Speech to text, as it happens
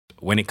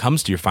when it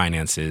comes to your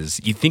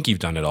finances, you think you've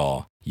done it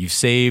all. You've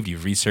saved,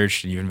 you've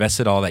researched, and you've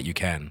invested all that you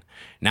can.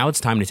 Now it's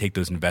time to take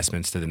those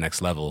investments to the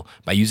next level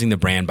by using the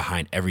brand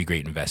behind every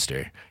great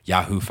investor,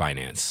 Yahoo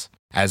Finance.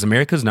 As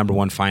America's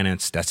 #1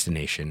 finance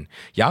destination,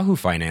 Yahoo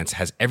Finance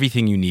has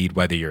everything you need,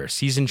 whether you're a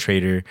seasoned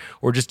trader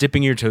or just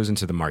dipping your toes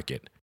into the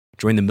market.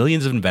 Join the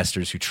millions of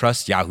investors who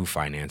trust Yahoo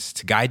Finance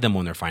to guide them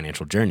on their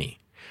financial journey.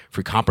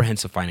 For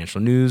comprehensive financial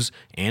news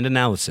and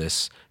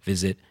analysis,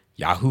 visit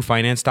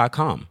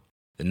yahoofinance.com,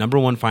 the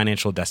 #1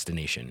 financial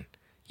destination,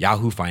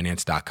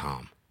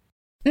 yahoofinance.com.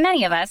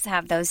 Many of us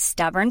have those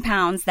stubborn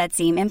pounds that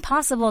seem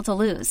impossible to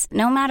lose,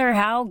 no matter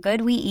how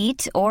good we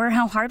eat or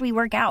how hard we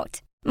work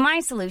out. My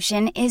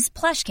solution is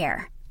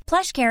PlushCare.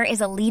 PlushCare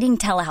is a leading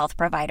telehealth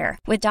provider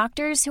with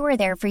doctors who are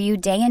there for you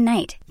day and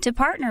night to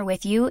partner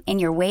with you in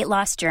your weight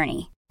loss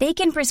journey. They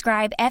can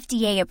prescribe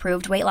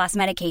FDA-approved weight loss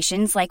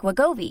medications like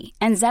Wegovy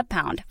and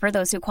Zepbound for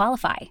those who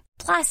qualify.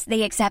 Plus,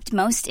 they accept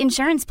most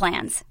insurance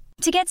plans.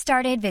 To get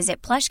started,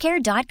 visit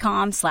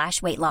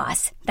plushcare.com/weight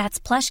loss. That's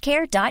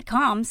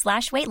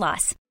plushcare.com/weight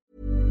loss.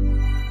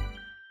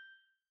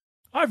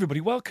 Hi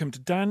everybody, welcome to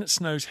Dan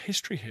Snow's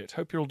History Hit.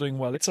 Hope you're all doing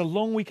well. It's a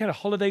long weekend, a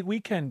holiday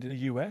weekend in the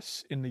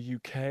US, in the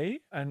UK,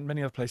 and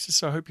many other places,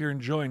 so I hope you're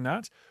enjoying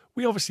that.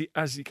 We obviously,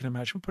 as you can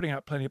imagine, we're putting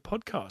out plenty of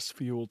podcasts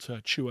for you all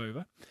to chew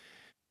over.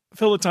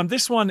 Fill the time.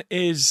 This one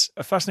is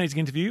a fascinating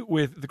interview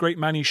with the great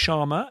Mani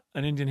Sharma,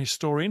 an Indian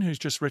historian who's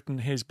just written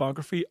his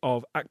biography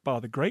of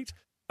Akbar the Great.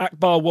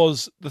 Akbar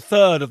was the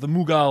third of the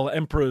Mughal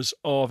emperors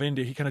of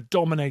India. He kind of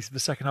dominated the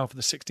second half of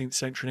the 16th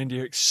century in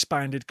India,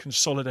 expanded,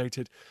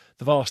 consolidated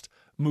the vast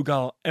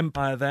Mughal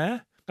empire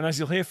there. And as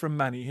you'll hear from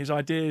Mani, his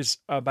ideas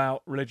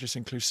about religious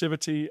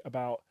inclusivity,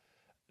 about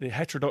the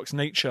heterodox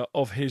nature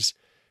of his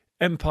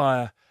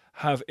empire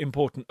have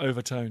important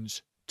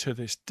overtones to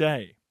this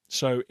day.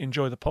 So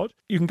enjoy the pod.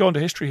 You can go on to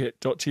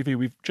historyhit.tv.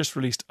 We've just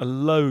released a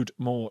load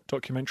more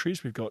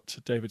documentaries. We've got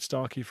David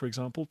Starkey, for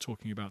example,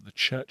 talking about the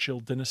Churchill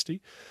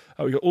dynasty.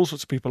 We've got all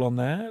sorts of people on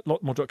there. A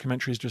lot more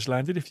documentaries just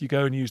landed. If you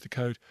go and use the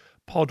code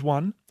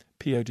POD1,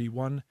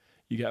 POD1,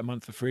 you get a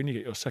month for free and you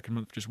get your second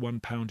month for just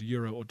 £1,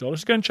 euro or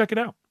dollars. Go and check it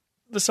out.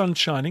 The sun's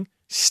shining.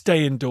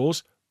 Stay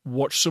indoors.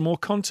 Watch some more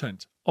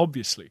content,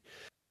 obviously.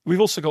 We've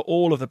also got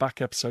all of the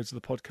back episodes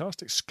of the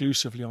podcast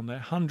exclusively on there.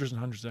 Hundreds and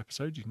hundreds of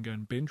episodes. You can go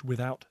and binge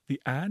without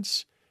the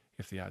ads,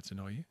 if the ads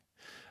annoy you.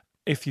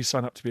 If you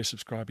sign up to be a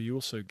subscriber, you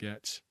also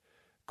get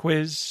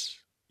quiz,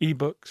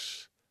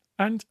 ebooks,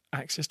 and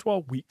access to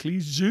our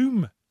weekly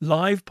Zoom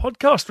live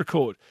podcast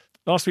record.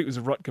 Last week was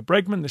with Rutger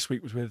Bregman. This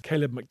week was with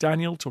Caleb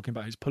McDaniel, talking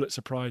about his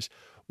Pulitzer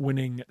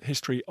Prize-winning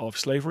history of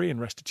slavery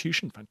and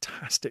restitution.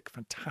 Fantastic,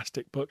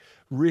 fantastic book.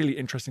 Really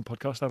interesting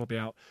podcast. That'll be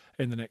out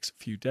in the next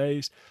few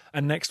days.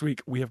 And next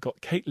week, we have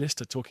got Kate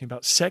Lister talking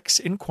about sex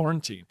in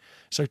quarantine.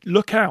 So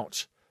look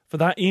out for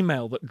that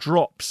email that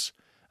drops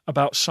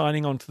about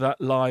signing on to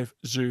that live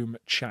Zoom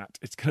chat.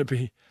 It's going to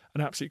be an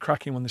absolute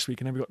cracking one this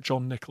week. And then we've got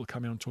John Nichol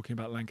coming on talking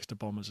about Lancaster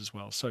Bombers as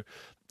well. So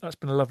that's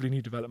been a lovely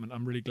new development.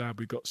 I'm really glad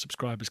we've got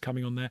subscribers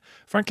coming on there.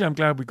 Frankly, I'm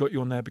glad we got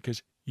you on there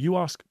because you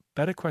ask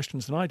better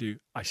questions than I do.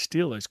 I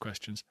steal those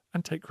questions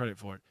and take credit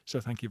for it. So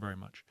thank you very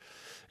much.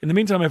 In the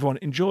meantime, everyone,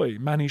 enjoy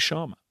Mani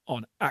Sharma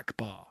on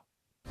Akbar.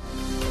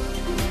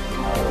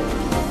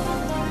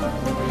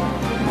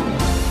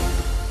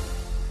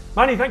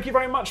 Mani, thank you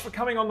very much for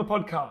coming on the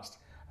podcast.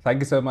 Thank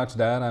you so much,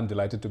 Dan. I'm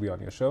delighted to be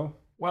on your show.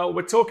 Well,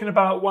 we're talking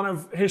about one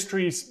of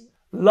history's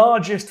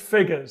largest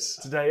figures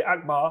today,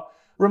 Akbar.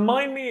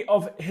 Remind me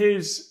of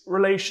his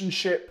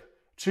relationship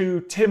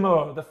to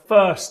Timur, the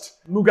first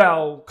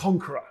Mughal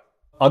conqueror.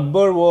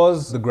 Akbar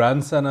was the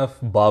grandson of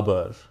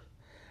Babur,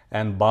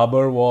 and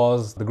Babur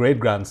was the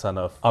great-grandson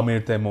of Amir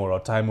Temur, or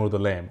Timur the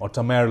Lame, or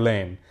Tamer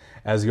Lame,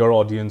 as your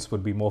audience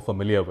would be more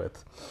familiar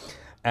with.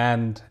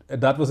 And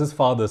that was his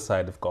father's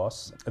side, of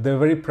course. They were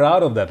very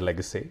proud of that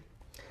legacy.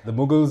 The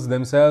Mughals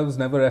themselves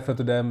never referred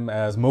to them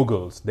as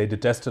Mughals. They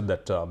detested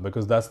that term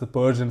because that's the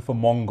Persian for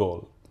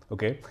Mongol,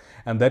 okay?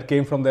 And that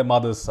came from their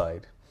mother's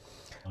side,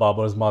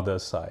 Babur's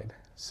mother's side.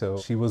 So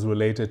she was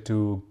related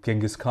to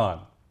Genghis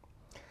Khan.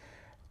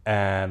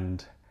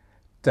 And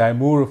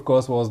Timur, of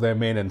course, was their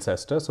main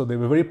ancestor. So they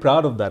were very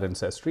proud of that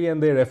ancestry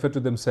and they referred to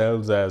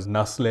themselves as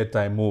Nasle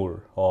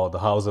Timur, or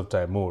the House of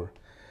Timur,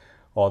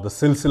 or the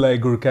Silsila-e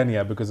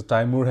Gurkania, because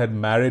Timur had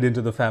married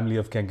into the family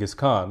of Genghis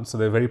Khan, so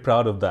they're very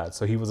proud of that.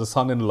 So he was a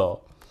son-in-law.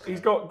 He's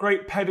got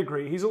great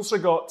pedigree. He's also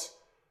got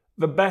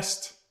the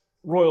best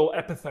royal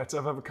epithet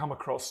I've ever come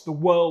across, the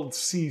World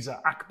Caesar,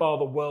 Akbar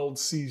the World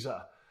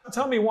Caesar.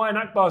 Tell me why in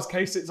Akbar's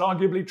case it's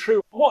arguably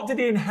true. What did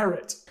he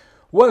inherit?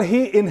 Well,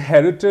 he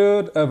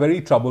inherited a very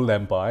troubled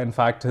empire. In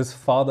fact, his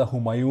father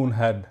Humayun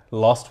had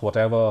lost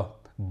whatever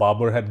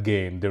Babur had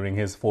gained during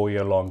his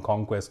 4-year-long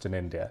conquest in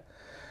India.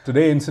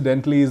 Today,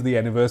 incidentally, is the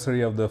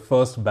anniversary of the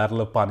first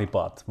Battle of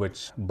Panipat,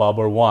 which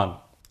Babur won,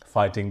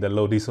 fighting the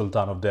Lodi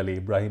Sultan of Delhi,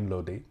 Ibrahim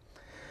Lodi.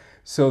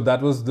 So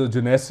that was the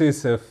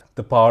genesis of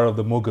the power of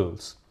the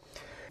Mughals.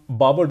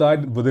 Babur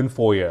died within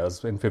 4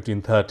 years, in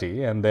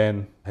 1530, and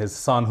then his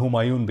son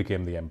Humayun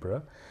became the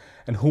emperor.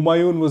 And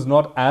Humayun was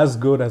not as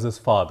good as his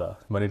father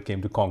when it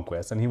came to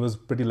conquest, and he was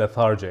pretty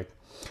lethargic.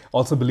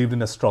 Also believed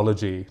in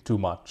astrology too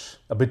much,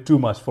 a bit too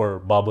much for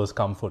Babur's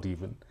comfort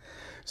even.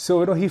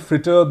 So, he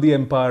frittered the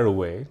empire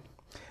away,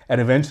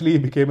 and eventually he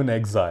became an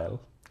exile.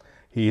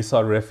 He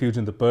sought refuge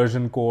in the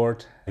Persian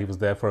court. He was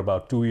there for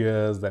about 2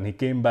 years. Then he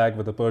came back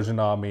with the Persian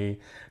army,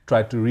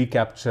 tried to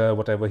recapture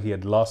whatever he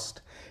had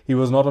lost. He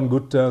was not on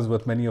good terms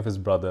with many of his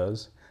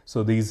brothers.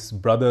 So these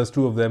brothers,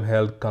 2 of them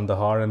held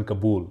Kandahar and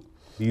Kabul.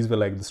 These were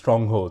like the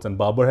strongholds. And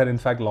Babur had in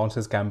fact launched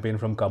his campaign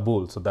from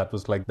Kabul. So that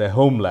was like their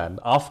homeland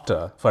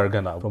after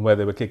Fargana, from where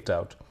they were kicked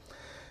out.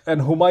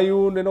 And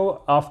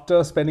Humayun,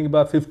 after spending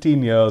about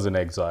 15 years in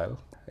exile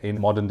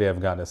in modern day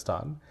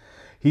Afghanistan,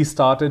 he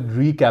started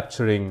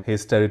recapturing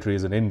his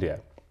territories in India.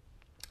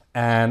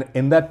 And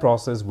in that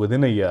process,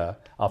 within a year,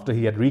 after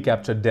he had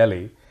recaptured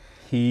Delhi,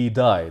 he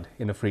died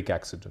in a freak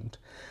accident.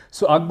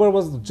 So Akbar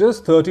was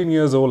just 13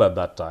 years old at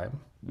that time.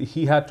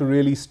 He had to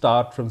really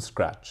start from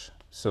scratch.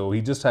 So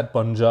he just had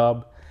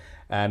Punjab,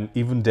 and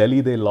even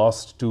Delhi they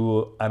lost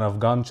to an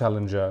Afghan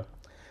challenger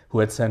who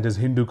had sent his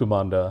Hindu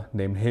commander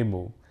named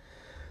Hemu.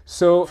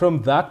 So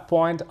from that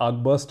point,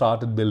 Akbar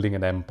started building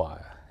an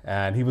empire.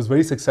 And he was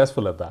very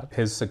successful at that.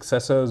 His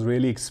successors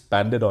really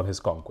expanded on his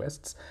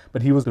conquests,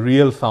 but he was the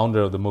real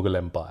founder of the Mughal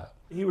Empire.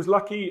 He was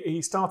lucky.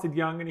 He started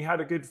young and he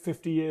had a good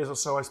 50 years or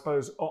so, I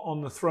suppose,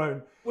 on the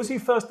throne. Was he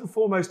first and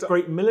foremost a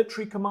great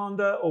military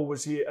commander, or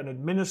was he an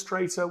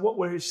administrator? What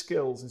were his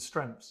skills and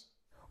strengths?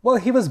 Well,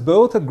 he was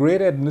both a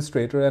great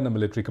administrator and a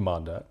military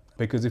commander,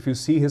 because if you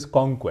see his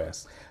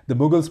conquests, the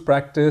Mughals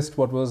practiced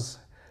what was,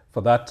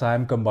 for that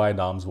time, combined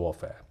arms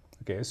warfare.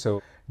 Okay,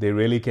 so they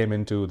really came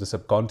into the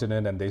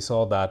subcontinent and they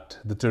saw that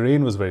the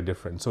terrain was very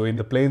different. So in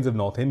the plains of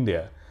North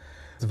India,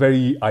 it's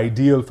very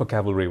ideal for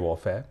cavalry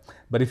warfare.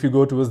 But if you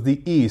go towards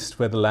the east,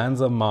 where the lands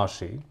are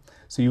marshy,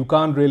 so you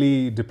can't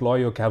really deploy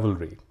your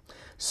cavalry.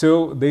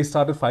 So they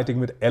started fighting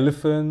with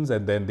elephants,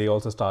 and then they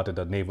also started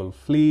a naval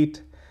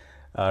fleet,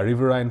 a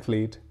riverine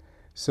fleet.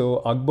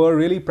 So Akbar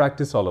really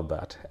practiced all of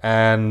that.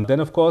 And then,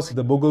 of course,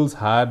 the Mughals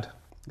had,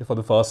 for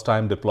the first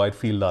time, deployed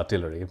field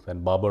artillery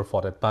when Babur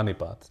fought at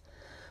Panipat.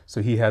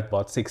 So he had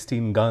about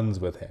 16 guns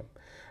with him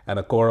and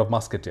a corps of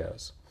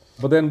musketeers.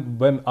 But then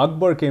when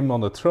Akbar came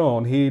on the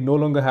throne, he no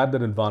longer had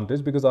that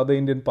advantage because other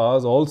Indian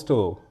powers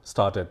also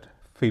started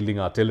fielding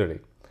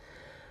artillery.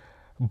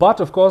 But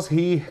of course,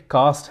 he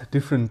cast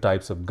different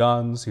types of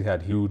guns. You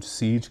had huge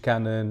siege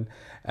cannon,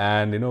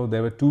 and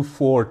there were 2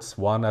 forts,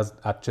 one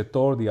at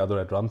Chittor, the other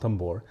at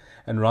Ranthambore.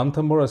 And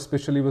Ranthambore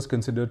especially was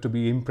considered to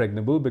be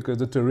impregnable because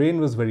the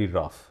terrain was very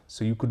rough.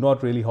 So you could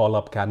not really haul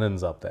up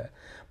cannons up there.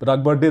 But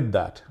Akbar did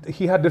that.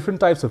 He had different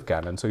types of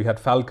cannons. So you had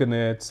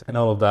falconets and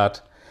all of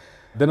that.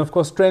 Then, of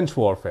course, trench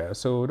warfare.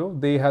 So,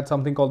 they had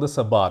something called the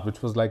Sabat,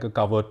 which was like a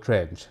covered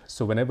trench.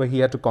 So whenever he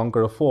had to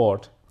conquer a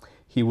fort,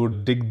 he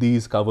would dig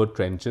these covered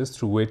trenches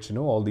through which,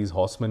 all these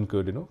horsemen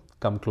could,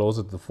 come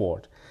closer to the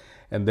fort.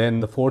 And then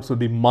the forts would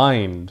be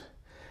mined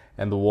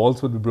and the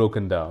walls would be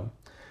broken down.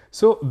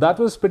 So that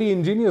was pretty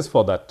ingenious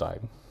for that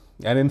time.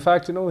 And in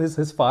fact,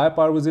 his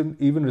firepower was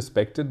even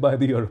respected by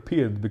the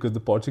Europeans because the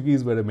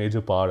Portuguese were a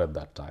major power at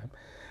that time.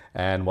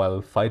 And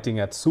while fighting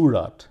at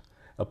Surat,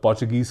 a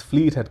Portuguese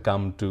fleet had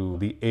come to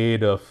the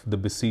aid of the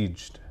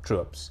besieged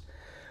troops,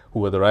 who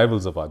were the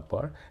rivals of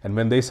Akbar. And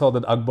when they saw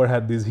that Akbar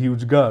had these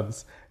huge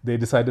guns, they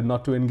decided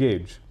not to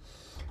engage.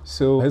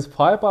 So his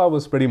firepower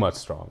was pretty much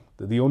strong.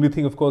 The only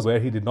thing, of course, where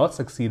he did not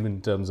succeed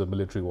in terms of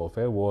military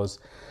warfare was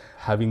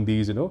having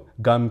these,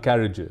 gun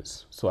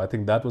carriages. So I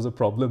think that was a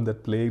problem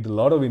that plagued a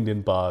lot of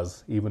Indian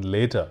powers even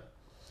later.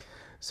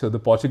 So the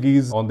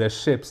Portuguese, on their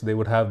ships, they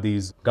would have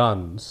these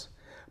guns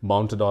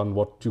mounted on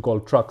what you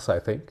call trucks, I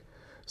think.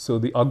 So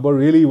the Akbar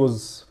really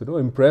was,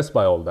 impressed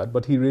by all that,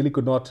 but he really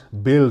could not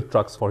build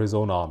trucks for his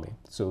own army.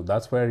 So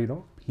that's where,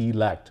 he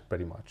lacked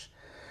pretty much.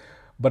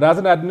 But as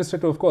an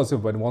administrator, of course,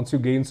 once you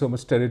gain so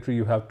much territory,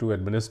 you have to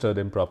administer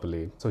them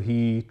properly. So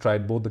he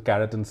tried both the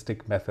carrot and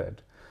stick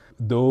method.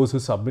 Those who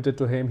submitted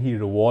to him, he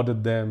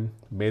rewarded them,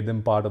 made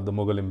them part of the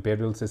Mughal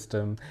imperial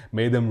system,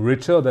 made them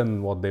richer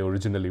than what they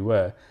originally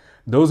were.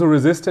 Those who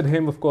resisted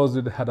him, of course,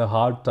 had a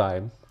hard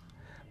time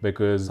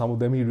because some of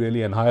them he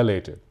really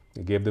annihilated.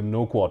 He gave them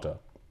no quarter.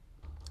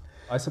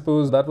 I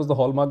suppose that was the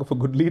hallmark of a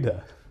good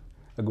leader,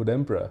 a good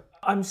emperor.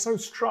 I'm so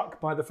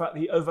struck by the fact that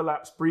he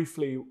overlaps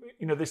briefly,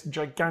 this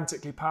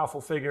gigantically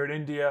powerful figure in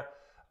India,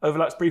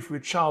 overlaps briefly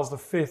with Charles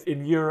V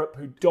in Europe,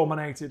 who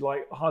dominated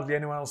like hardly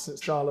anyone else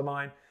since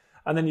Charlemagne.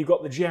 And then you've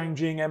got the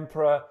Jiangjing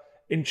Emperor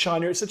in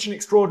China. It's such an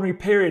extraordinary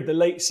period, the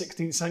late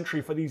 16th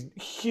century, for these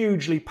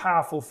hugely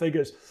powerful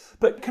figures.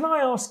 But can I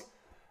ask,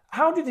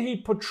 how did he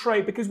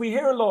portray, because we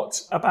hear a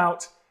lot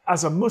about,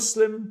 as a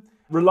Muslim,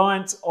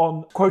 reliant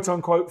on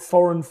quote-unquote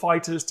foreign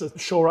fighters to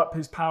shore up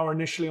his power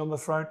initially on the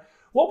throne.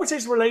 What was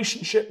his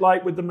relationship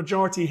like with the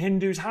majority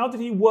Hindus? How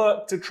did he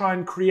work to try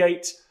and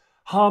create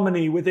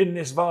harmony within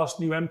this vast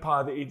new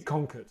empire that he'd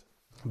conquered?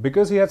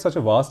 Because he had such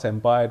a vast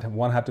empire,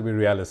 one had to be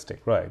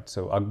realistic, right?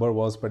 So Akbar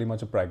was pretty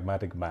much a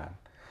pragmatic man.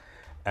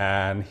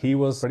 And he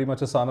was pretty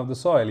much a son of the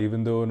soil,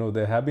 even though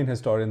there have been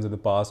historians in the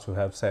past who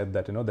have said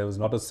that there was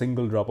not a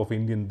single drop of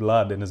Indian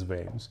blood in his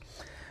veins.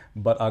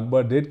 But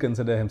Akbar did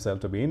consider himself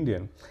to be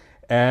Indian.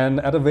 And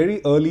at a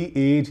very early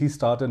age, he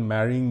started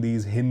marrying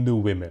these Hindu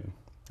women.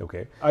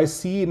 Okay, I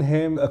see in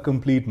him a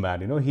complete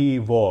man. He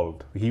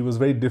evolved. He was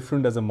very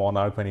different as a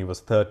monarch when he was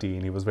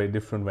 13. He was very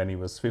different when he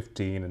was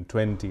 15 and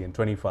 20 and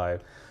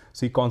 25.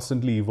 So he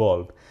constantly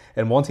evolved.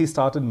 And once he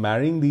started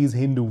marrying these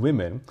Hindu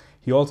women,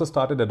 he also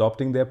started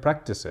adopting their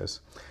practices,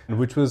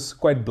 which was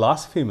quite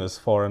blasphemous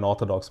for an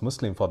Orthodox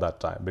Muslim for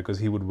that time, because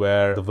he would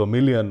wear the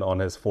vermilion on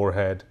his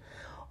forehead,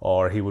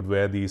 or he would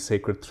wear these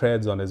sacred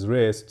threads on his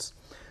wrists.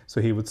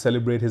 So he would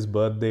celebrate his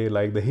birthday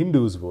like the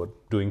Hindus would,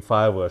 doing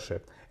fire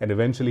worship. And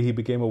eventually he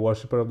became a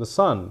worshipper of the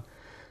sun.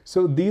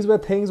 So these were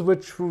things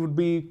which would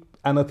be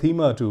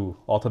anathema to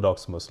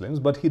Orthodox Muslims,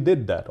 but he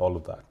did that, all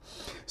of that.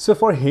 So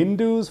for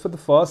Hindus, for the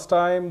first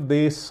time,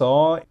 they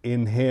saw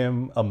in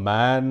him a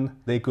man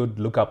they could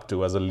look up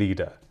to as a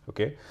leader.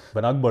 Okay,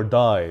 when Akbar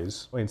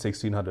dies in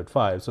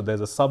 1605, so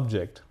there's a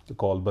subject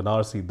called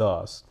Banarsi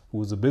Das, who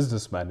was a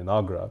businessman in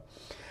Agra,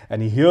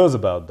 and he hears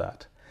about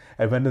that.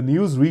 And when the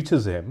news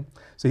reaches him,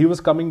 so he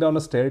was coming down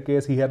a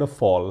staircase, he had a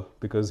fall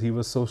because he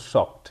was so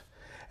shocked,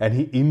 and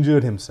he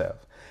injured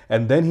himself.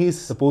 And then he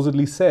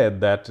supposedly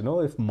said that,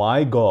 if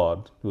my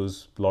God, who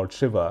was Lord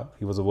Shiva,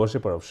 he was a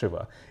worshipper of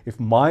Shiva, if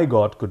my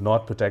God could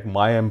not protect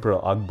my emperor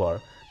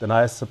Akbar, then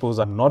I suppose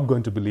I'm not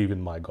going to believe in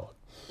my God.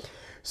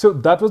 So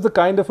that was the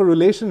kind of a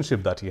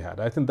relationship that he had.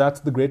 I think that's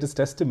the greatest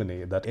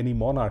testimony that any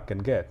monarch can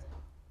get.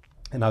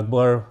 And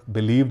Akbar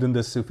believed in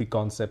this Sufi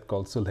concept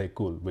called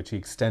Sulh-e-Kul, which he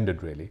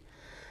extended really.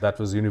 That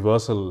was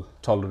universal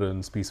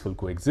tolerance, peaceful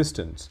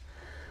coexistence.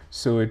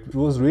 So it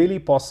was really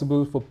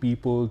possible for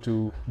people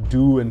to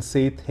do and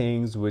say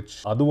things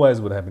which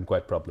otherwise would have been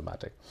quite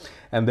problematic.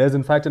 And there's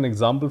in fact an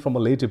example from a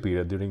later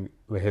period during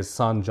his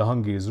son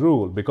Jahangir's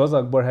rule, because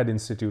Akbar had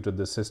instituted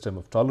this system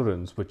of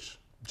tolerance which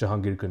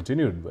Jahangir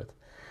continued with.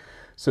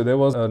 So there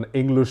was an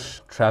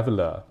English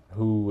traveler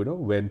who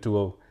went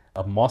to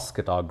a mosque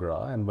at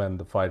Agra, and when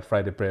the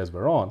Friday prayers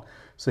were on,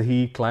 so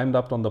he climbed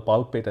up on the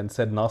pulpit and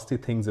said nasty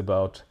things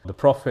about the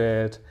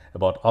Prophet,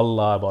 about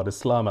Allah, about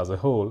Islam as a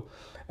whole.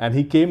 And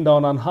he came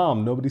down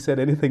unharmed. Nobody said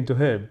anything to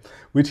him,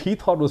 which he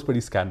thought was pretty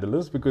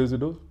scandalous because,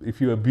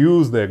 if you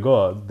abuse their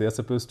God, they're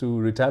supposed to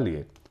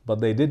retaliate. But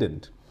they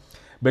didn't.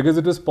 Because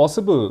it was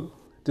possible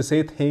to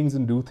say things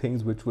and do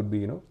things which would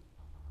be,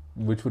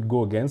 which would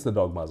go against the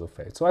dogmas of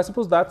faith. So I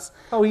suppose that's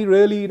how he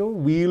really,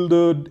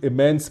 wielded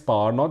immense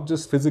power, not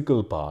just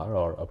physical power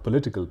or a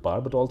political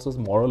power, but also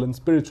moral and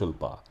spiritual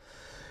power.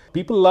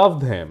 People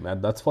loved him,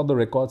 and that's what the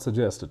records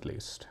suggest at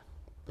least.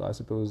 So I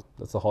suppose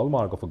that's the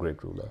hallmark of a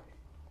great ruler.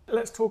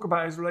 Let's talk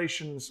about his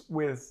relations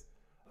with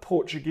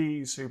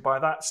Portuguese, who by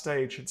that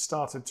stage had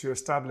started to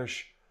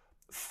establish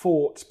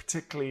forts,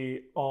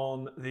 particularly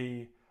on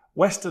the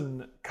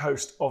western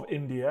coast of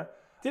India.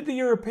 Did the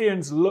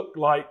Europeans look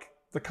like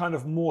the kind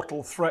of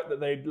mortal threat that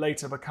they'd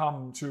later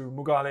become to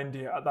Mughal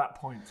India at that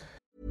point?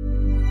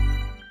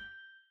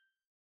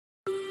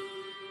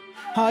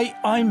 Hi,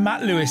 I'm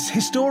Matt Lewis,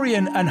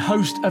 historian and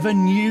host of a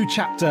new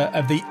chapter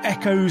of the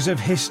Echoes of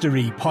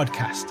History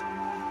podcast.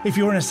 If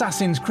you're an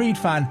Assassin's Creed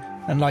fan,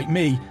 and like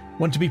me,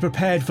 want to be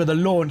prepared for the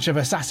launch of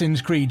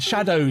Assassin's Creed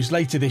Shadows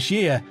later this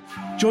year,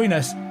 join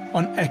us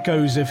on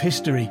Echoes of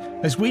History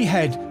as we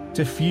head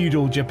to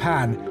feudal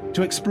Japan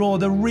to explore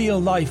the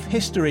real-life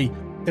history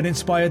that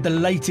inspired the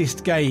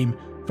latest game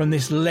from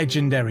this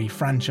legendary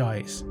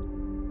franchise.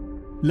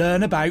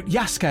 Learn about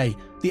Yasuke,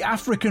 the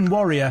African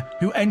warrior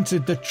who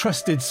entered the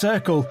trusted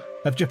circle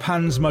of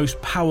Japan's most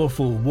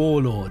powerful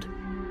warlord.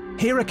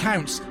 Hear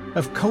accounts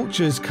of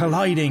cultures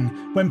colliding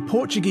when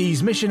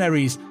Portuguese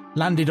missionaries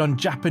landed on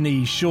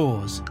Japanese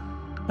shores,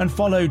 and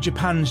follow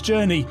Japan's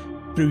journey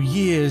through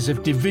years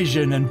of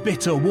division and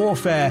bitter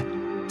warfare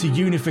to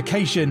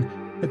unification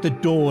at the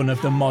dawn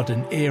of the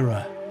modern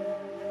era.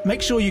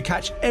 Make sure you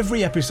catch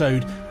every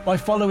episode by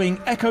following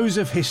Echoes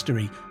of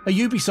History, a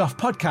Ubisoft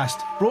podcast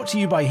brought to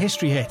you by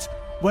History Hit,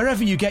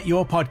 wherever you get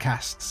your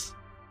podcasts.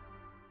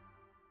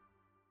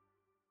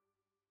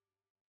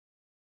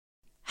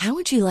 How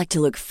would you like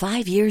to look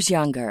 5 years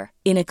younger?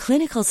 In a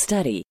clinical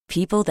study,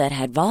 people that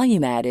had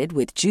volume added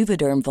with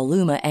Juvederm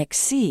Voluma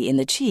XC in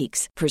the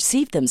cheeks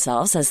perceived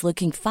themselves as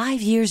looking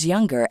 5 years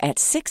younger at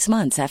 6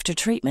 months after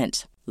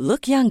treatment.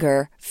 Look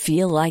younger,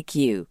 feel like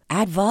you.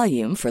 Add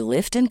volume for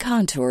lift and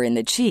contour in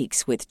the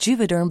cheeks with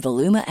Juvederm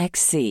Voluma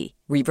XC.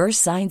 Reverse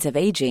signs of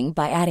aging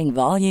by adding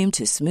volume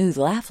to smooth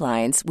laugh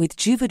lines with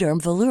Juvederm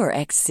Volure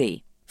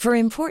XC. For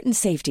important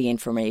safety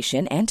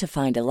information and to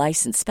find a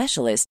licensed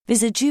specialist,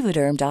 visit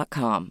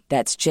Juvederm.com.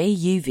 That's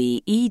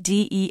JUVEDERM.com.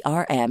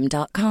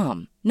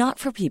 Not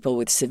for people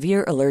with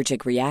severe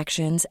allergic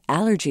reactions,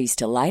 allergies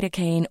to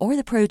lidocaine, or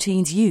the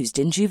proteins used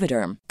in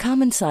Juvederm.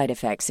 Common side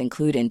effects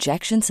include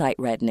injection site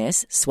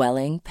redness,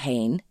 swelling,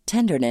 pain,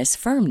 tenderness,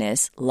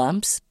 firmness,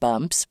 lumps,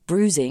 bumps,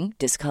 bruising,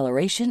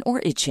 discoloration,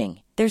 or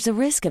itching. There's a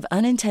risk of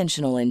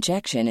unintentional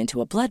injection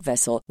into a blood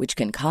vessel, which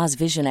can cause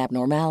vision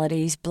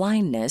abnormalities,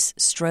 blindness,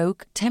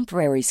 stroke,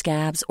 temporary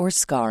scabs, or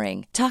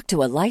scarring. Talk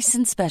to a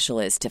licensed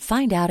specialist to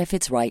find out if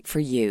it's right for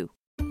you.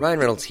 Ryan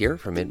Reynolds here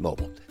from Mint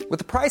Mobile. With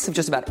the price of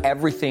just about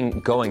everything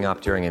going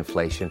up during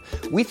inflation,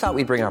 we thought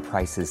we'd bring our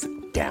prices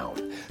down.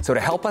 So to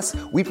help us,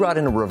 we brought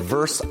in a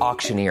reverse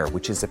auctioneer,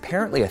 which is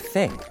apparently a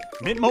thing.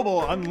 Mint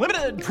Mobile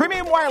Unlimited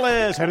Premium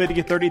Wireless. How to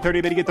get 30,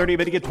 30, bit to get 30,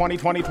 bit to get 20,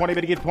 20, 20,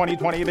 bit to get 20,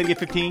 20, bit to get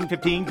 15,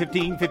 15,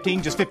 15,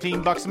 15, just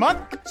 $15 a month?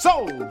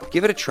 Sold!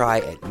 Give it a try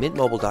at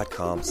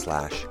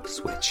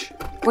mintmobile.com/switch.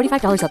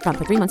 $45 up front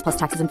for 3 months plus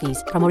taxes and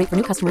fees. Promo rate for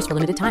new customers for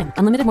limited time.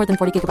 Unlimited more than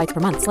 40 gigabytes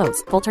per month.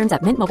 Slows full terms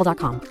at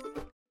mintmobile.com.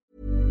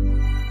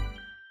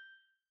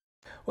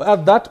 Well,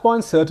 at that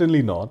point,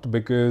 certainly not,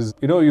 because,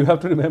 you have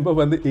to remember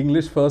when the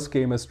English first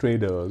came as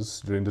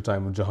traders during the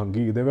time of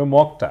Jahangir, they were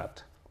mocked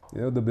at.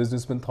 The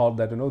businessmen thought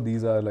that,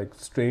 these are like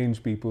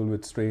strange people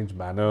with strange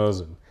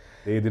manners, and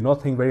they did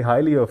not think very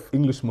highly of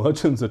English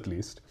merchants at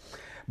least.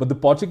 But the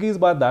Portuguese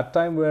by that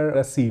time were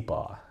a sea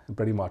power,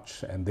 pretty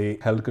much, and they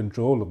held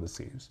control of the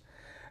seas.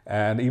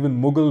 And even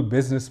Mughal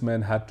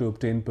businessmen had to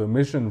obtain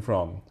permission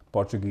from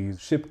Portuguese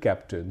ship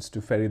captains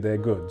to ferry their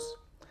goods.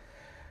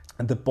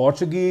 And the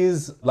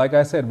Portuguese, like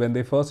I said, when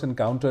they first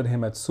encountered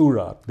him at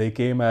Surat, they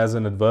came as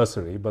an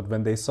adversary. But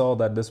when they saw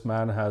that this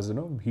man has,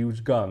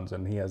 huge guns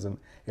and he has an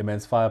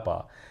immense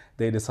firepower,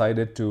 they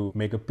decided to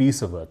make a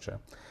peace overture.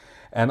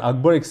 And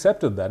Akbar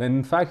accepted that. And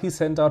in fact, he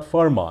sent out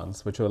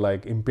firmans, which were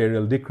like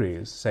imperial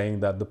decrees,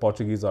 saying that the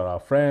Portuguese are our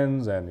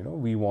friends and,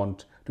 we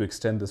want to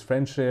extend this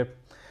friendship.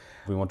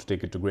 We want to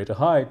take it to greater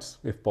heights,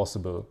 if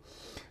possible.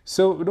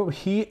 So,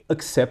 he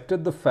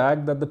accepted the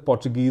fact that the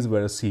Portuguese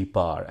were a sea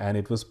power, and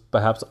it was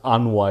perhaps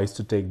unwise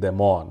to take them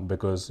on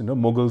because,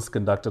 Mughals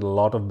conducted a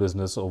lot of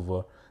business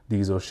over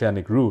these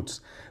oceanic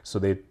routes. So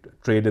they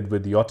traded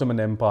with the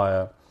Ottoman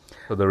Empire.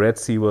 So the Red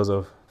Sea was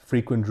a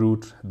frequent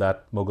route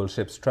that Mughal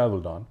ships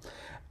traveled on.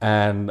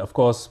 And of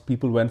course,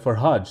 people went for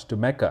Hajj to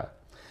Mecca.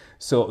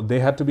 So they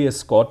had to be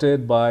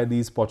escorted by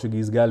these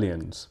Portuguese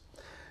galleons.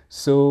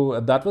 So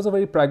that was a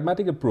very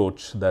pragmatic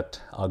approach that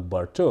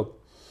Akbar took.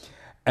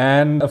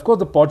 And of course,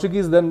 the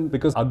Portuguese then,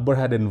 because Akbar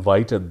had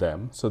invited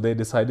them, so they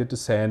decided to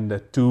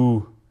send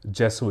 2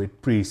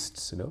 Jesuit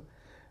priests,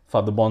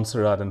 Father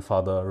Montserrat and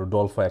Father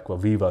Rodolfo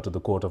Acquaviva, to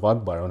the court of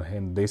Akbar,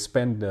 and they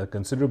spent a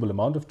considerable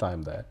amount of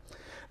time there.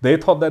 They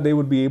thought that they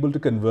would be able to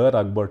convert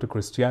Akbar to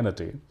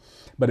Christianity,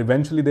 but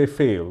eventually they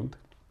failed,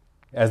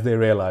 as they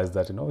realized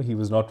that, he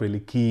was not really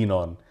keen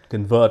on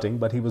converting,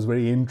 but he was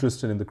very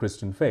interested in the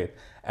Christian faith,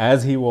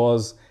 as he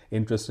was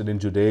interested in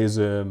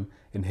Judaism,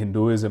 in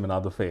Hinduism and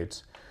other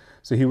faiths.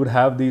 So he would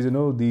have these,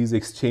 these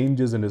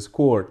exchanges in his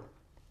court,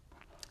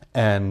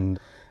 and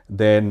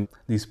then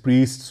these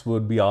priests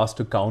would be asked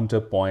to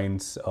counter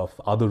points of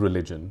other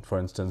religion, for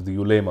instance, the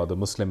ulema, the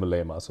Muslim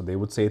ulema. So they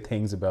would say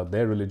things about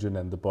their religion,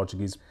 and the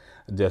Portuguese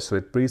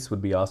Jesuit priests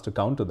would be asked to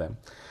counter them.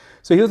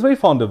 So he was very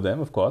fond of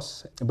them, of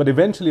course. But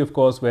eventually, of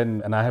course,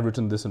 and I have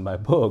written this in my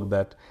book,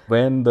 that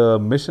when the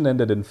mission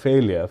ended in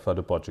failure for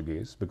the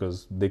Portuguese,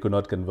 because they could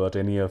not convert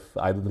any of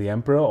either the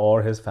emperor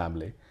or his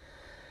family,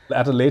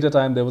 at a later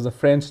time, there was a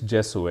French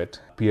Jesuit,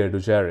 Pierre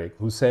Dujarric,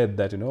 who said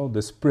that,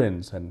 this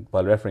prince, and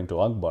while referring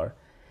to Akbar,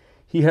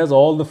 he has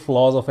all the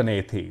flaws of an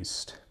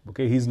atheist.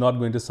 Okay, he's not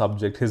going to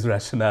subject his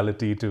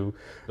rationality to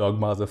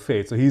dogmas of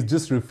faith. So he's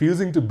just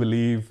refusing to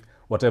believe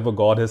whatever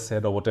God has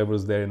said or whatever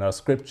is there in our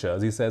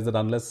scriptures. He says that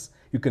unless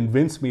you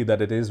convince me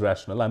that it is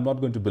rational, I'm not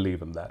going to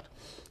believe in that.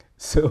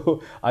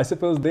 So I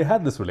suppose they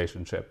had this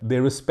relationship. They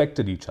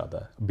respected each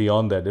other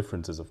beyond their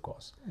differences, of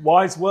course.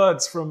 Wise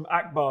words from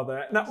Akbar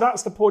there. Now,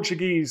 that's the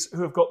Portuguese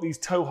who have got these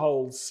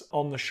toeholds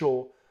on the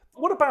shore.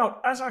 What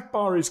about, as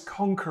Akbar is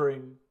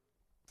conquering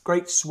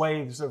great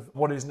swathes of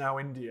what is now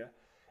India,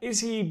 is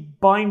he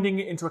binding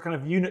it into a kind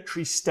of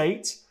unitary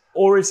state,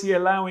 or is he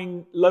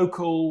allowing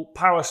local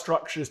power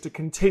structures to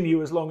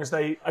continue as long as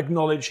they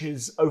acknowledge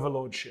his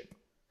overlordship?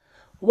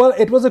 Well,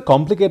 it was a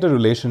complicated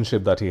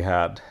relationship that he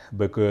had,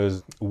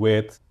 because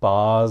with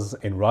powers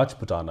in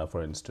Rajputana,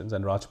 for instance,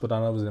 and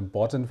Rajputana was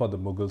important for the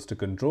Mughals to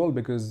control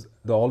because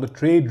all the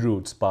trade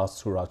routes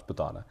passed through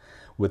Rajputana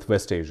with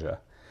West Asia.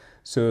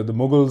 So the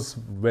Mughals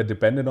were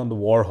dependent on the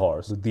war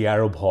horse, the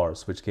Arab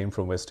horse, which came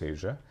from West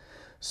Asia.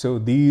 So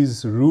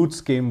these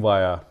routes came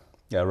via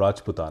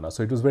Rajputana.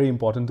 So it was very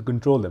important to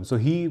control them. So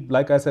he,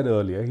 like I said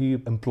earlier,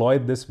 he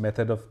employed this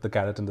method of the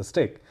carrot and the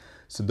stick.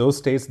 So those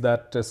states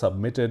that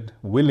submitted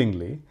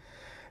willingly,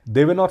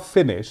 they were not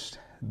finished.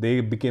 They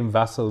became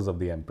vassals of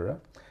the emperor.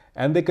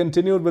 And they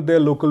continued with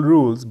their local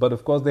rules. But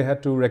of course, they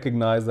had to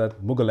recognize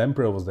that Mughal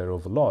emperor was their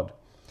overlord.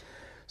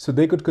 So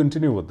they could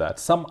continue with that.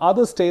 Some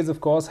other states, of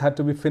course, had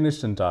to be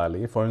finished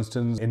entirely. For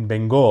instance, in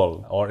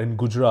Bengal or in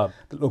Gujarat,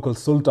 the local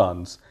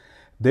sultans,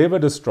 they were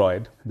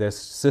destroyed. Their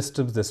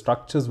systems, their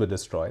structures were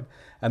destroyed.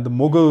 And the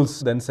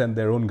Mughals then sent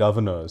their own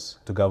governors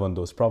to govern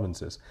those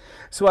provinces.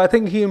 So I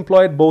think he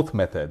employed both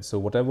methods. So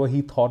whatever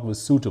he thought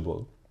was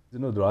suitable.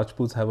 The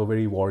Rajputs have a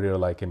very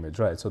warrior-like image,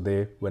 right? So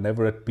they were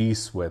never at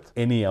peace with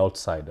any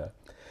outsider.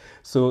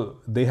 So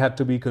they had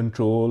to be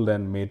controlled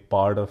and made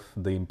part of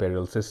the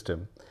imperial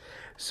system.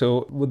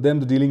 So with them,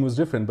 the dealing was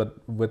different. But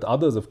with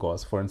others, of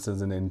course, for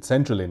instance, in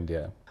central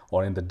India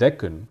or in the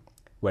Deccan,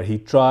 where he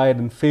tried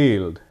and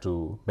failed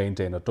to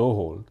maintain a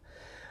toehold,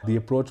 the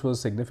approach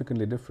was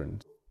significantly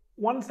different.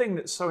 One thing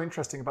that's so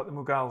interesting about the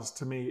Mughals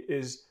to me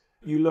is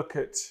you look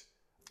at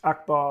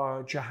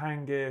Akbar,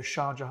 Jahangir,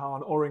 Shah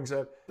Jahan,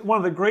 Aurangzeb, one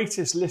of the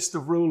greatest list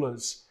of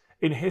rulers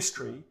in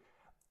history.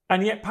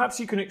 And yet perhaps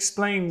you can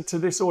explain to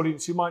this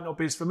audience who might not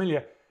be as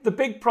familiar, the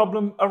big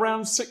problem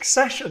around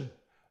succession,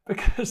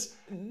 because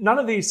none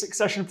of these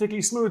succession are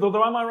particularly smooth.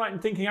 Although, am I right in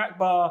thinking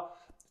Akbar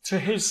to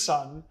his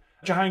son,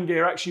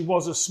 Jahangir, actually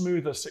was a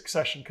smoother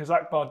succession because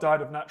Akbar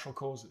died of natural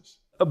causes?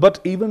 But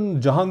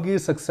even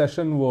Jahangir's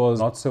succession was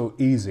not so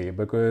easy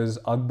because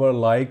Akbar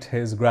liked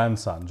his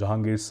grandson,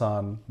 Jahangir's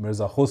son,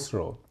 Mirza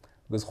Khusro,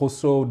 because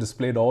Khusro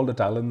displayed all the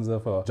talents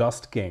of a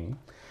just king,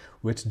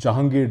 which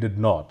Jahangir did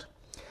not.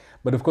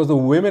 But of course, the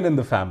women in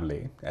the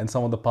family and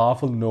some of the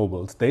powerful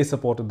nobles, they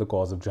supported the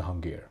cause of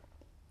Jahangir.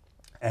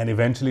 And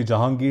eventually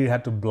Jahangir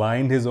had to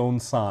blind his own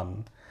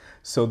son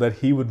so that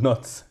he would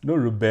not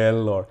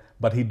rebel,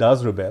 but he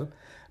does rebel,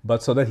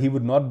 but so that he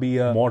would not be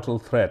a mortal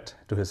threat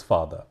to his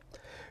father.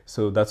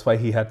 So that's why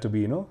he had to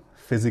be,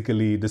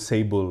 physically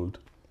disabled.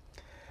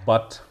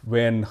 But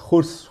when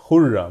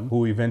Khurram,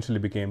 who eventually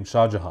became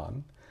Shah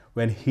Jahan,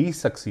 when he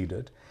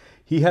succeeded,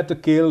 he had to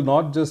kill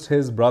not just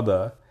his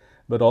brother,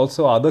 but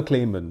also other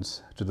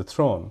claimants to the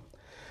throne.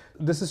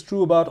 This is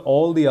true about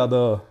all the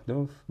other,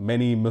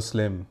 many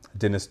Muslim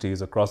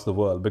dynasties across the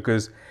world,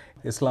 because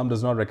Islam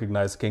does not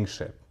recognize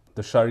kingship.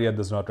 The Sharia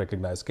does not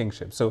recognize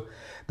kingship. So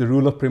the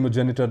rule of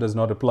primogeniture does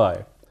not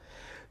apply.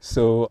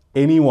 So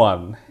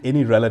anyone,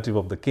 any relative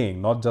of the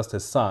king, not just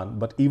his son,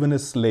 but even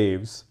his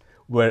slaves,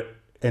 were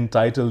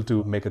entitled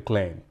to make a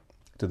claim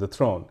to the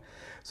throne.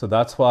 So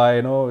that's why,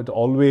 it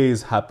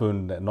always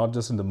happened, not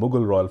just in the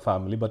Mughal royal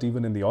family, but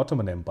even in the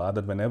Ottoman Empire,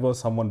 that whenever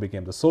someone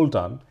became the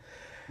Sultan,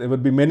 there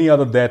would be many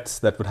other deaths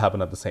that would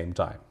happen at the same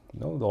time.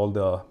 All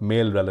the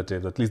male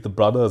relatives, at least the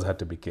brothers, had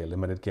to be killed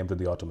when it came to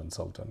the Ottoman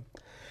Sultan.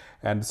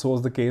 And so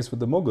was the case with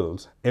the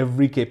Mughals.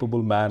 Every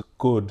capable man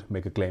could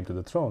make a claim to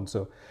the throne.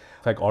 So,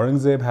 in fact,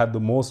 Aurangzeb had the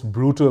most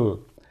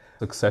brutal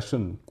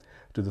succession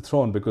to the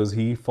throne because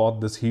he fought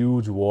this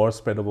huge war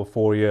spread over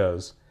 4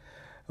 years,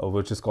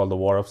 which is called the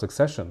War of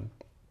Succession,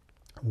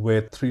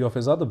 with 3 of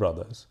his other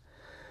brothers.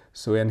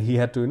 So, and he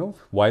had to,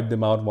 wipe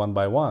them out one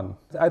by one.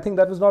 I think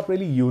that was not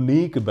really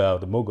unique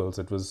about the Mughals.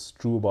 It was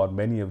true about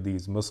many of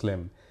these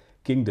Muslim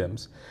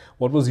kingdoms.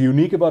 What was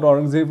unique about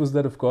Aurangzeb was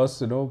that, of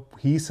course,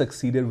 he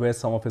succeeded where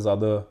some of his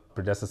other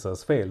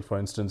predecessors failed. For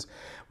instance,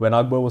 when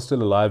Akbar was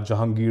still alive,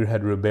 Jahangir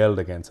had rebelled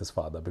against his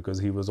father because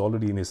he was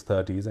already in his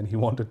 30s and he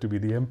wanted to be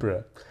the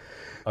emperor.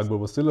 Akbar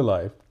was still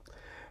alive,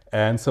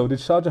 and so did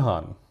Shah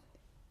Jahan.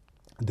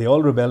 They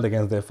all rebelled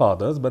against their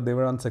fathers, but they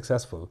were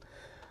unsuccessful.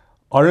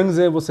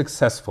 Aurangzeb was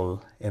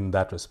successful in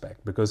that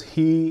respect because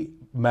he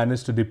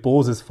managed to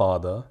depose his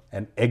father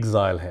and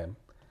exile him,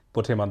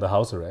 put him under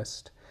house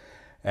arrest,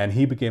 and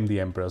he became the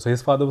emperor. So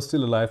his father was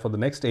still alive for the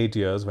next 8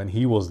 years when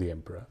he was the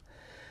emperor.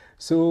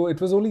 So it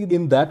was only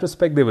in that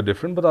respect they were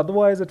different, but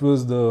otherwise it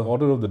was the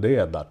order of the day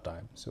at that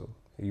time. So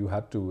you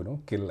had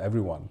to, kill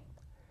everyone.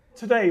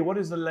 Today, what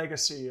is the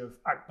legacy of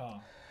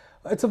Akbar?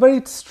 It's a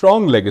very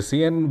strong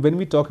legacy, and when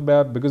we talk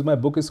about, because my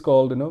book is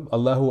called,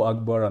 Allahu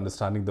Akbar,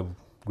 Understanding the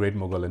Great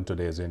Mughal in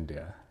Today's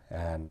India.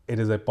 And it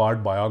is a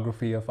part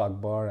biography of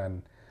Akbar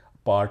and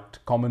part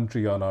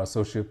commentary on our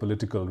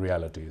socio-political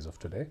realities of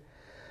today.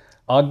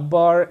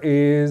 Akbar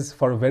is,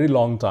 for a very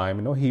long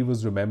time, he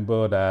was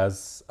remembered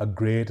as a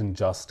great and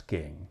just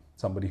king,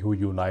 somebody who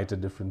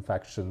united different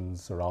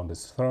factions around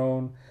his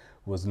throne,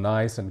 who was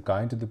nice and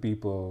kind to the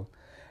people,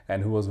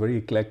 and who was very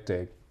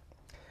eclectic.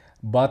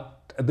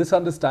 But this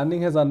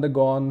understanding has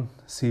undergone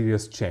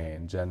serious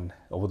change, and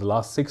over the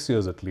last 6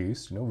 years at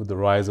least, with the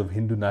rise of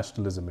Hindu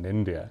nationalism in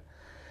India,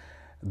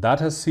 that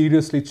has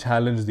seriously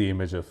challenged the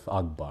image of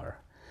Akbar.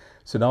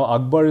 So now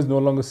Akbar is no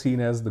longer seen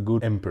as the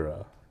good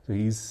emperor. So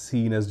he's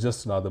seen as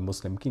just another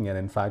Muslim king. And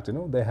in fact,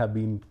 there have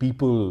been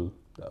people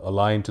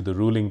aligned to the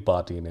ruling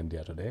party in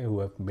India today who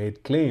have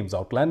made claims,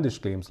 outlandish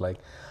claims, like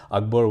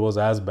Akbar was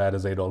as bad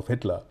as Adolf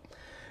Hitler.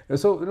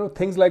 So,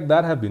 things like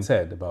that have been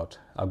said about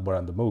Akbar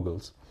and the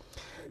Mughals.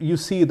 You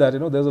see that,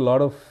 there's a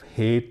lot of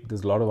hate,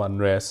 there's a lot of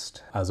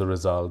unrest as a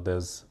result.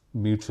 There's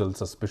mutual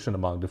suspicion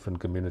among different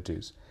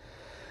communities.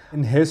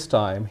 In his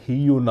time, he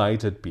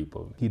united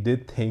people. He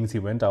did things, he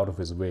went out of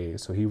his way.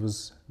 So he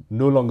was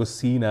no longer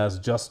seen as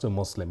just a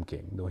Muslim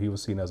king, though he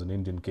was seen as an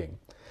Indian king.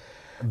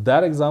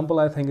 That example,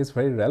 I think, is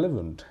very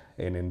relevant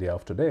in India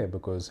of today,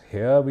 because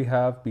here we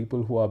have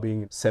people who are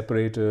being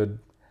separated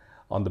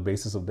on the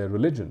basis of their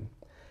religion.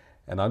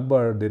 And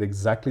Akbar did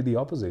exactly the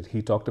opposite.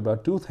 He talked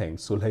about 2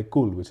 things,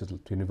 Sulh-e-Kul, which is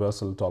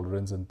universal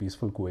tolerance and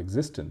peaceful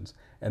coexistence,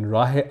 and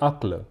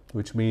Rah-e-Aql,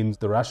 which means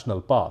the rational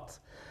path.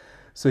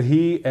 So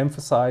he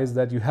emphasized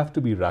that you have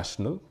to be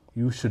rational,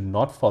 you should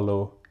not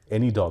follow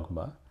any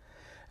dogma,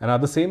 And at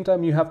the same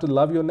time, you have to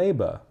love your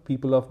neighbor,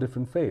 people of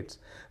different faiths.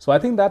 So I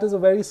think that is a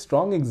very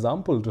strong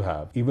example to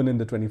have, even in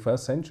the 21st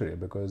century,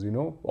 because,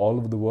 all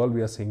over the world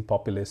we are seeing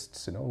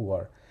populists, who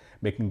are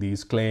making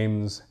these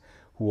claims,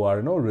 who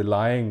are,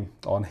 relying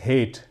on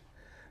hate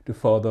to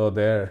further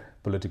their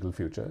political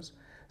futures.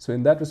 So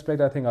in that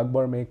respect, I think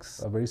Akbar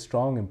makes a very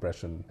strong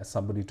impression as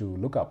somebody to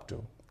look up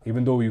to,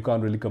 even though you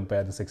can't really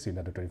compare the 16th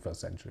and the 21st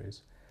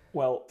centuries.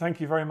 Well, thank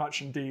you very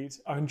much indeed.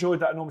 I've enjoyed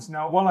that enormously.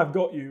 Now, while I've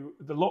got you,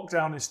 the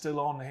lockdown is still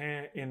on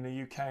here in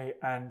the UK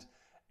and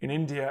in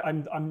India.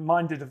 I'm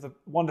minded of the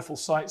wonderful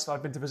sites that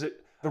I've been to visit.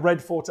 The Red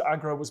Fort at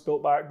Agra was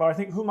built by Akbar. I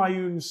think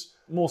Humayun's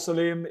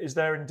mausoleum is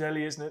there in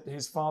Delhi, isn't it?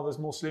 His father's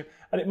mausoleum.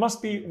 And it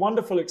must be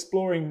wonderful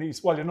exploring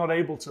these. Well, you're not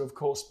able to, of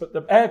course, but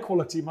the air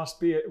quality must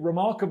be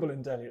remarkable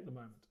in Delhi at the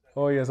moment.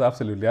 Oh, yes,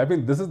 absolutely. I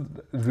mean, this is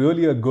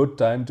really a good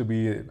time to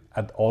be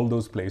at all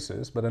those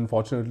places, but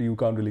unfortunately, you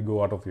can't really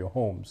go out of your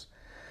homes.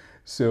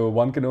 So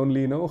one can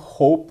only,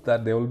 hope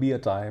that there will be a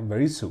time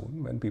very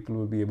soon when people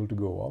will be able to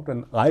go out.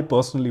 And I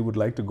personally would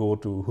like to go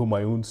to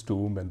Humayun's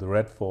tomb and the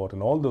Red Fort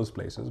and all those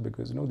places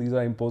because, these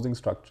are imposing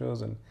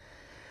structures. And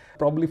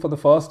probably for the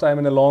first time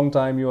in a long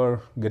time, you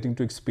are getting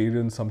to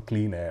experience some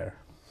clean air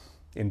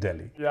in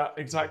Delhi. Yeah,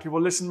 exactly.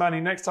 Well, listen, Manny,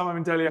 next time I'm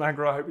in Delhi and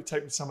Agra, I hope you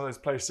take me to some of those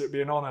places. It'd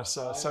be an honour,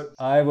 sir. So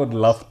I would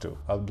love to.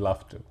 I would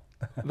love to.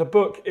 The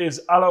book is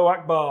Allahu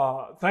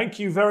Akbar. Thank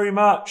you very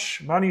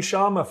much, Mani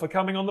Sharma, for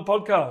coming on the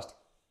podcast.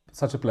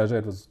 Such a pleasure.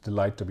 It was a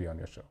delight to be on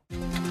your show.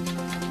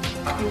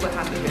 I feel we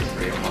have the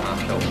history on our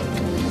shoulders.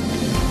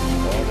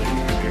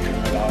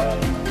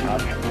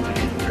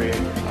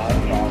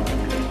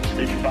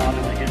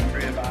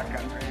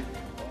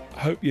 I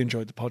hope you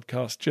enjoyed the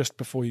podcast. Just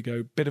before you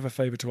go, bit of a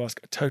favour to ask.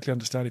 I totally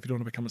understand if you don't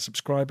want to become a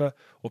subscriber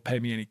or pay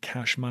me any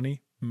cash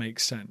money.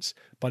 Makes sense.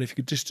 But if you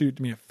could just do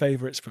me a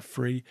favour, it's for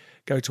free.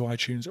 Go to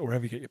iTunes or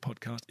wherever you get your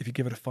podcast. If you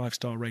give it a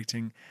 5-star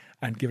rating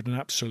and give it an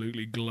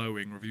absolutely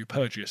glowing review,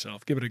 purge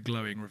yourself, give it a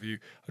glowing review.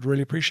 I'd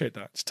really appreciate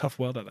that. It's a tough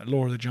world out there,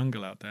 law of the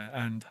jungle out there,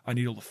 and I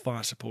need all the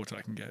fire support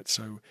I can get.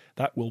 So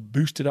that will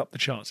boost it up the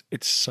charts.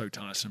 It's so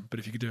tiresome. But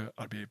if you could do it,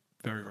 I'd be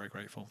very, very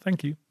grateful.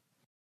 Thank you.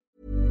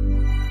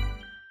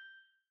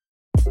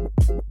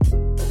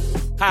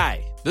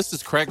 Hi, this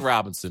is Craig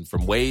Robinson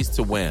from Ways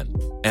to Win,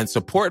 and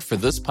support for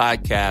this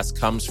podcast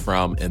comes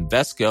from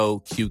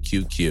Invesco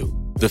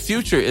QQQ. The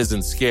future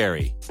isn't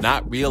scary.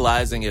 Not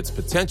realizing its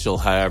potential,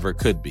 however,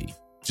 could be.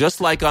 Just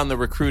like on the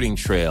recruiting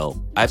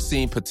trail, I've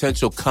seen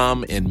potential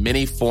come in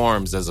many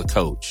forms as a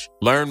coach.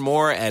 Learn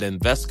more at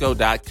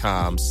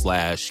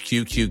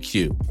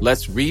Invesco.com/QQQ.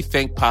 Let's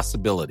rethink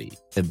possibility.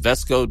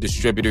 Invesco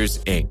Distributors,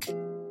 Inc.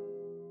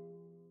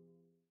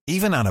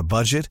 Even on a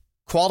budget,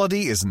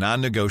 quality is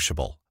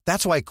non-negotiable.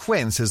 That's why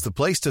Quince is the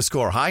place to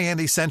score high-end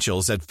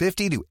essentials at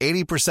 50 to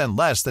 80%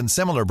 less than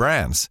similar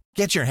brands.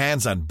 Get your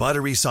hands on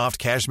buttery soft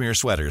cashmere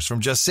sweaters from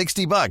just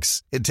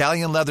 $60,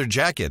 Italian leather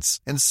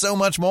jackets, and so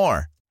much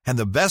more. And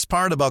the best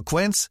part about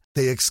Quince,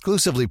 they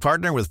exclusively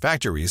partner with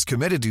factories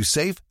committed to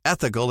safe,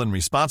 ethical, and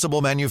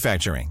responsible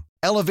manufacturing.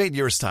 Elevate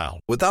your style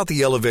without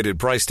the elevated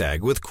price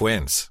tag with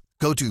Quince.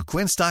 Go to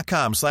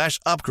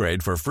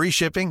quince.com/upgrade for free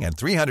shipping and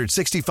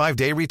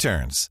 365-day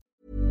returns.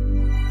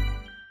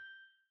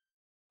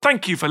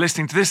 Thank you for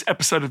listening to this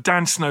episode of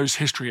Dan Snow's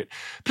History Hit.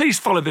 Please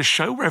follow this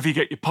show wherever you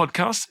get your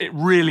podcasts. It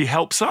really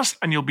helps us,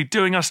 and you'll be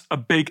doing us a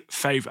big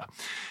favour.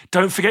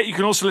 Don't forget, you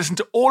can also listen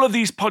to all of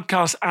these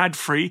podcasts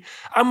ad-free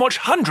and watch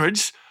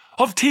hundreds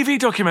of TV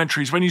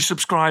documentaries when you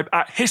subscribe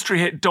at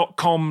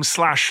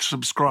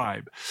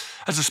historyhit.com/subscribe.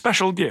 As a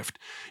special gift,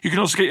 you can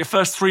also get your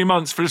first 3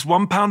 months for just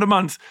 £1 a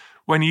month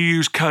when you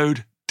use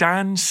code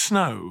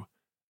DANSNOW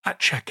at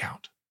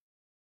checkout.